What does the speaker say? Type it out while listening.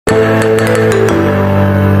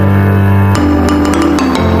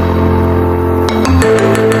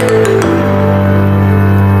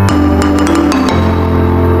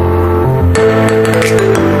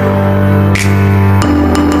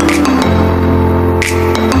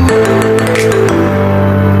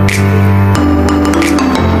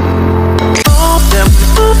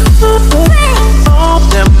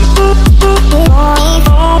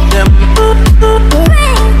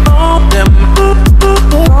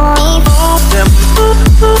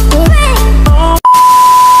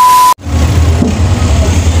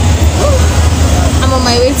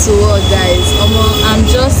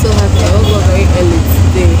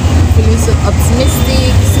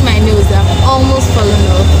almost fallen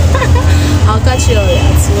off. I'll catch you all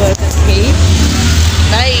at work, okay?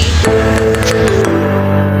 Bye.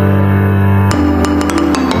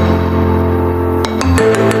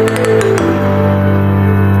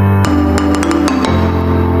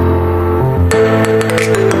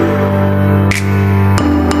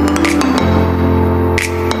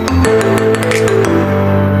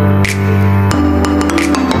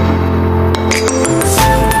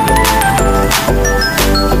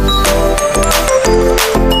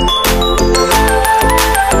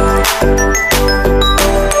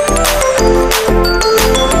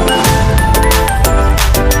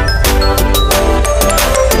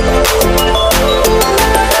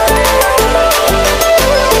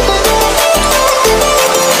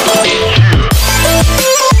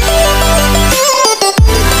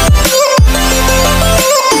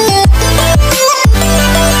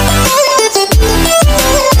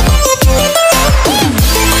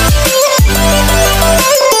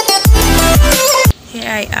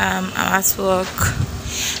 I'm at work.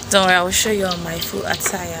 Don't worry, I will show you all my full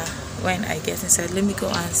attire when I get inside. Let me go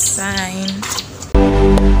and sign.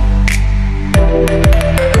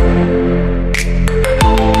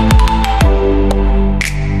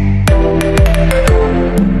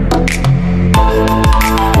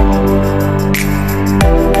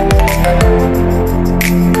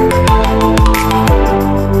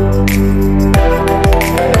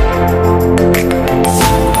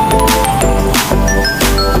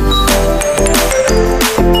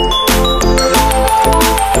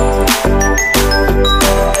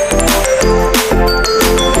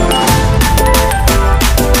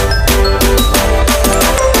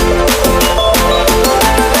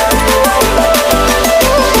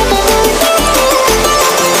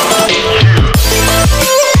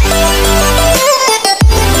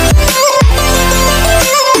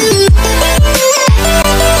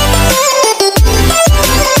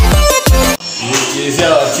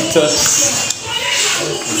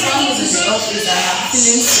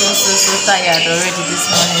 So tired already this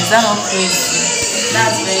morning. Is that not crazy?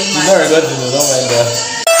 That's very much. Don't mind that.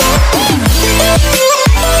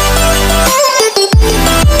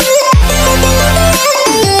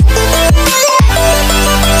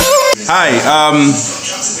 Hi,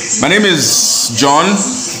 my name is John.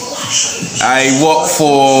 I work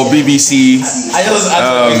for BBC. I just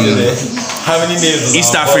asked how many names?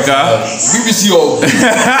 East Africa. BBC Ogo.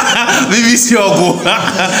 BBC Ogo.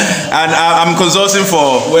 And I'm consulting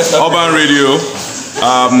for Urban Radio.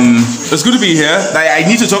 It's good to be here. I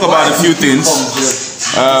need to talk about a few things.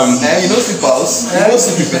 You know Sipals. You know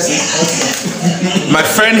Sipi. My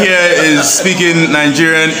friend here is speaking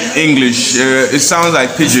Nigerian English. It sounds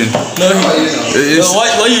like pidgin. No,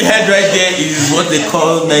 what you heard right there is what they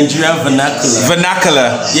call Nigerian vernacular.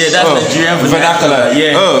 Vernacular. Yeah, that's Nigerian vernacular.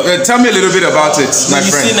 Yeah. Oh, tell me a little bit about it, my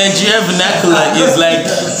friend. You see, Nigerian vernacular is like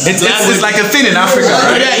it's like a thing in Africa,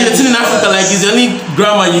 right? Yeah, it's a thing in Africa. Like it's the only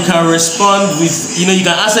grammar you can respond with. You know, you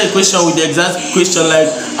can answer a question with the exact question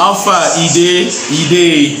like how far ide.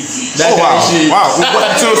 That wow.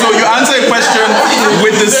 So you answer a question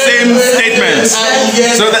with the same statement.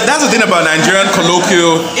 So that's the thing about Nigerian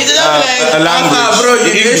colloquial language. Bro,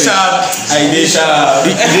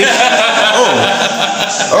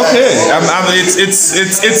 okay.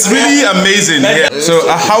 It's really amazing. Yeah. So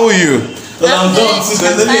how are you?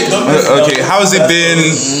 Okay, how's it been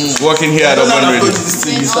working here at Ombre?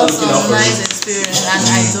 It's also a nice experience, and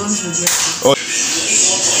I don't regret it.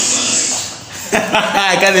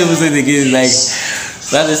 I can't even say it again. Like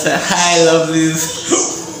that is a hi, lovelies.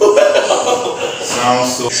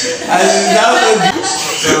 Sounds so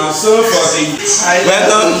funny.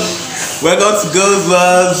 Welcome to Girls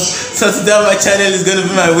Vlogs. So today on my channel is gonna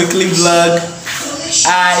be my weekly vlog.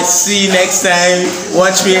 I see you next time.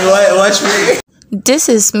 Watch me. This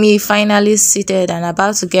is me finally seated and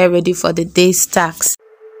about to get ready for the day's tasks.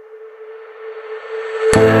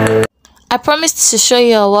 I promised to show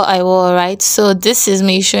you all what I wore, right? So this is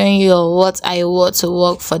me showing you all what I wore to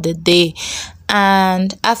work for the day.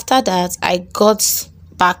 And after that, I got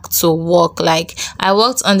back to work. Like, I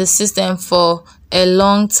worked on the system for a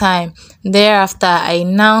long time. Thereafter, I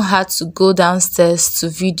now had to go downstairs to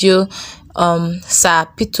video Sir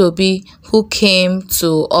Peter Obi, who came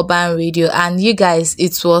to Urban Radio. And you guys,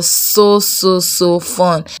 it was so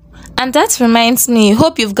fun. And that reminds me,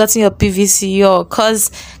 hope you've gotten your PVC, cause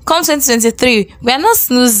come 2023, we are not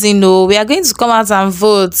snoozing, no. We are going to come out and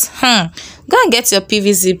vote. Go and get your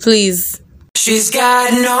PVC, please. She's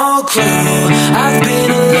got no clue. I've been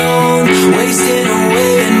alone, wasting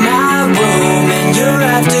away in my room, and you're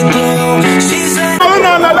afterglow. She's like,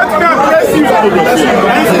 no, let's go.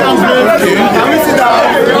 Can we sit down?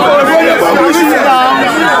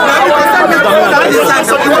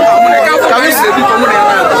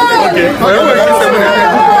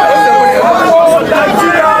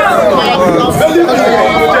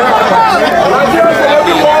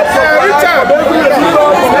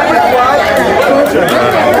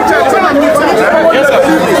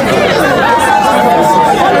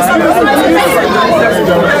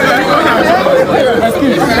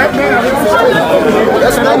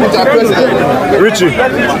 Richie.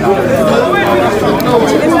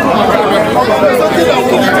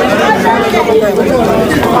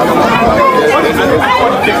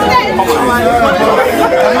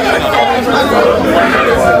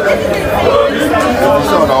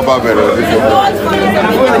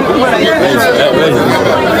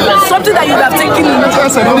 Something that you have taken in.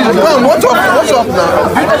 What's up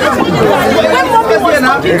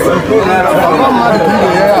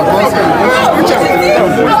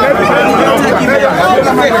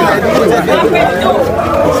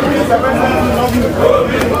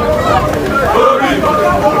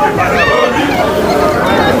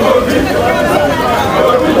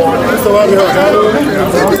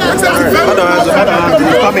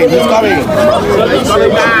He's coming.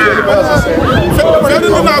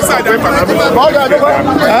 Outside.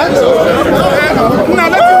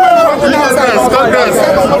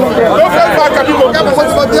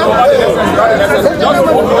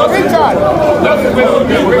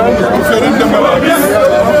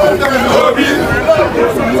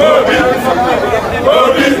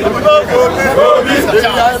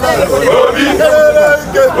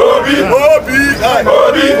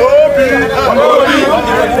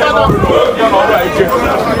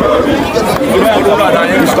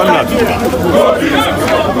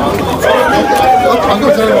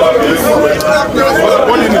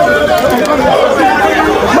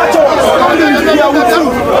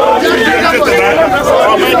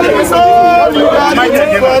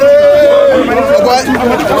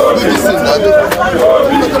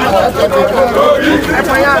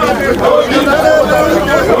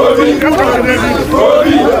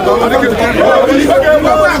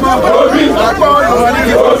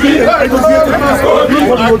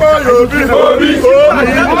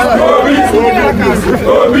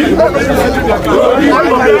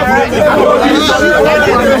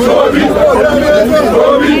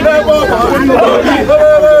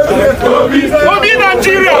 Obi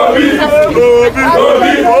Nigeria.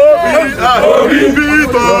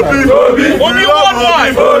 Obi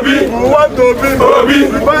worldwide. We want to be.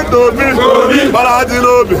 We want to be. But I didn't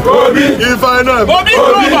know. If I know.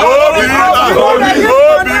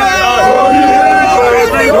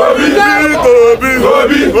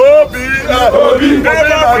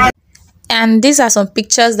 And these are some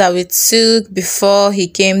pictures that we took before he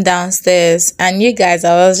came downstairs. And you guys,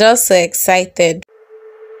 I was just so excited.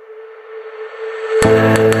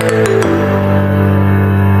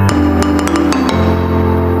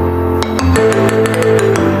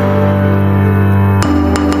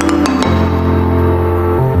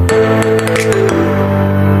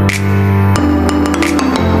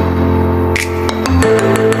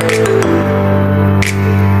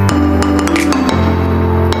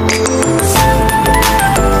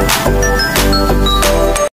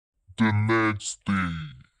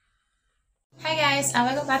 Hi guys, and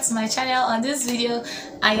welcome back to my channel. On this video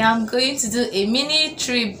I am going to do a mini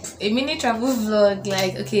travel vlog.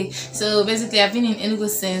 Like, okay, so basically I've been in Enugu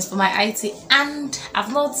since for my IT, and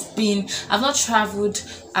I've not traveled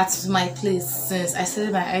at my place since I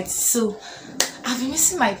started my IT, so I've been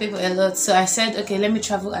missing my people a lot. So I said, okay, let me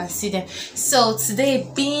travel and see them. So today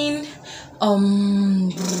being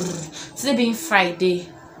Friday,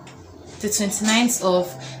 the 29th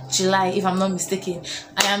of July, if I'm not mistaken,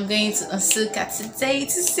 I am going to Asuu today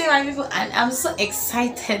to see my people, and I'm so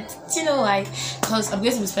excited. Do you know why? Because I'm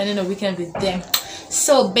going to be spending a weekend with them.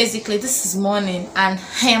 So basically this is morning and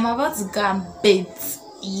I am about to go and bathe.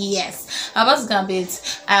 Yes, I'm about to go and bathe.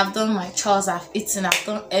 I have done my chores, I've eaten, I've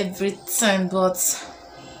done everything, but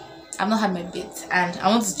I've not had my bath and I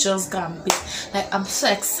want to just go and bathe. Like, I'm so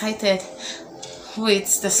excited. Wait,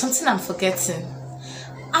 there's something I'm forgetting.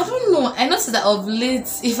 I don't know. I noticed that of late,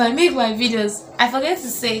 if I make my videos, I forget to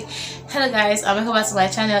say hello guys and welcome back to my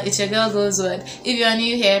channel. It's your girl Goes Word. If you are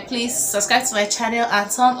new here, please subscribe to my channel and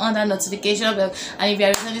turn on that notification bell. And if you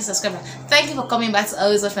are a returning subscriber, thank you for coming back to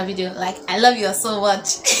always watch my video. Like, I love you all so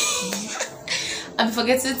much. I'm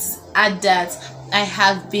forgetting to add that I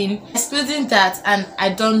have been excluding that and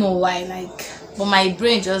I don't know why, like, but my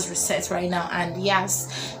brain just resets right now. And yes,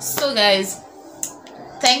 so guys,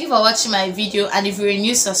 thank you for watching my video, and if you're a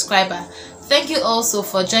new subscriber, thank you also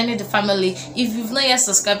for joining the family. If you've not yet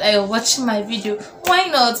subscribed and you're watching my video, why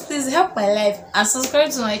not? Please help my life and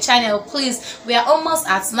subscribe to my channel, please. We are almost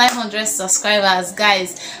at 900 subscribers,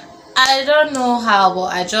 guys. I don't know how,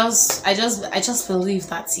 but I just believe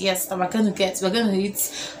that yes, that we're going to hit 1K.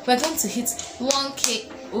 We're going to hit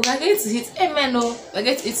we're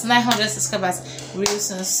going to hit 900 subscribers real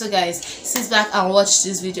soon. So guys, sit back and watch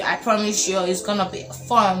this video. I promise you it's gonna be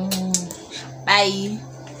fun. Bye.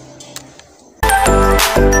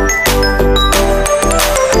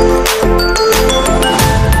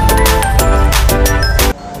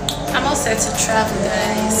 travel,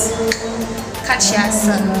 guys. Catch ya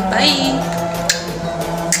soon. Bye.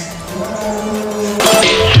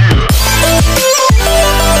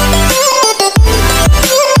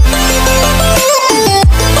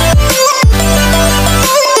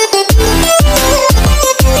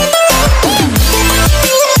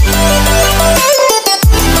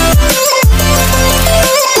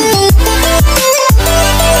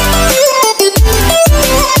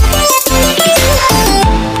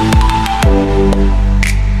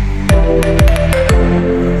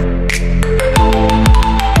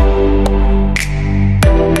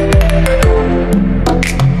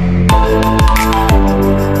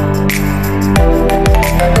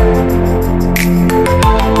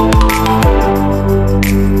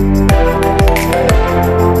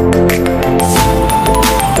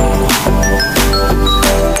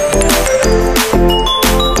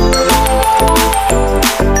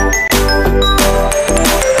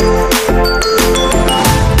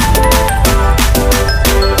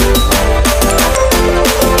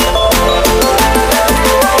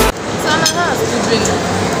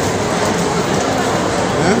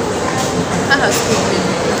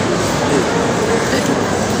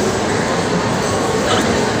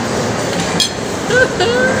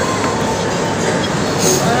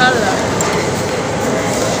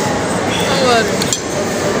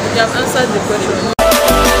 You have answered the question.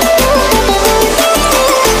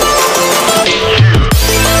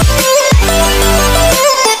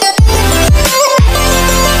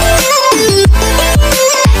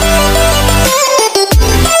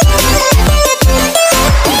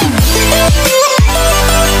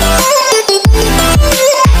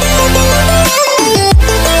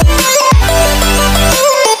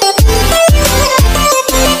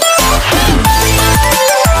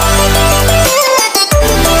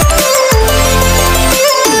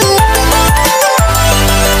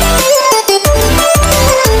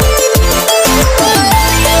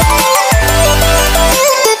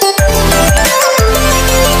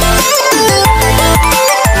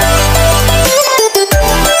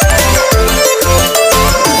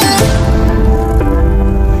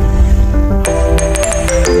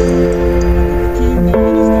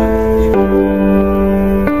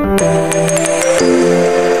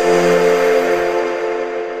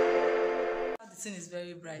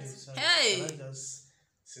 Hey! Can I just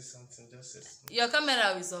say something? Just say something. Your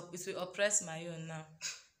camera is up. It will oppress my own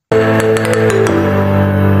now.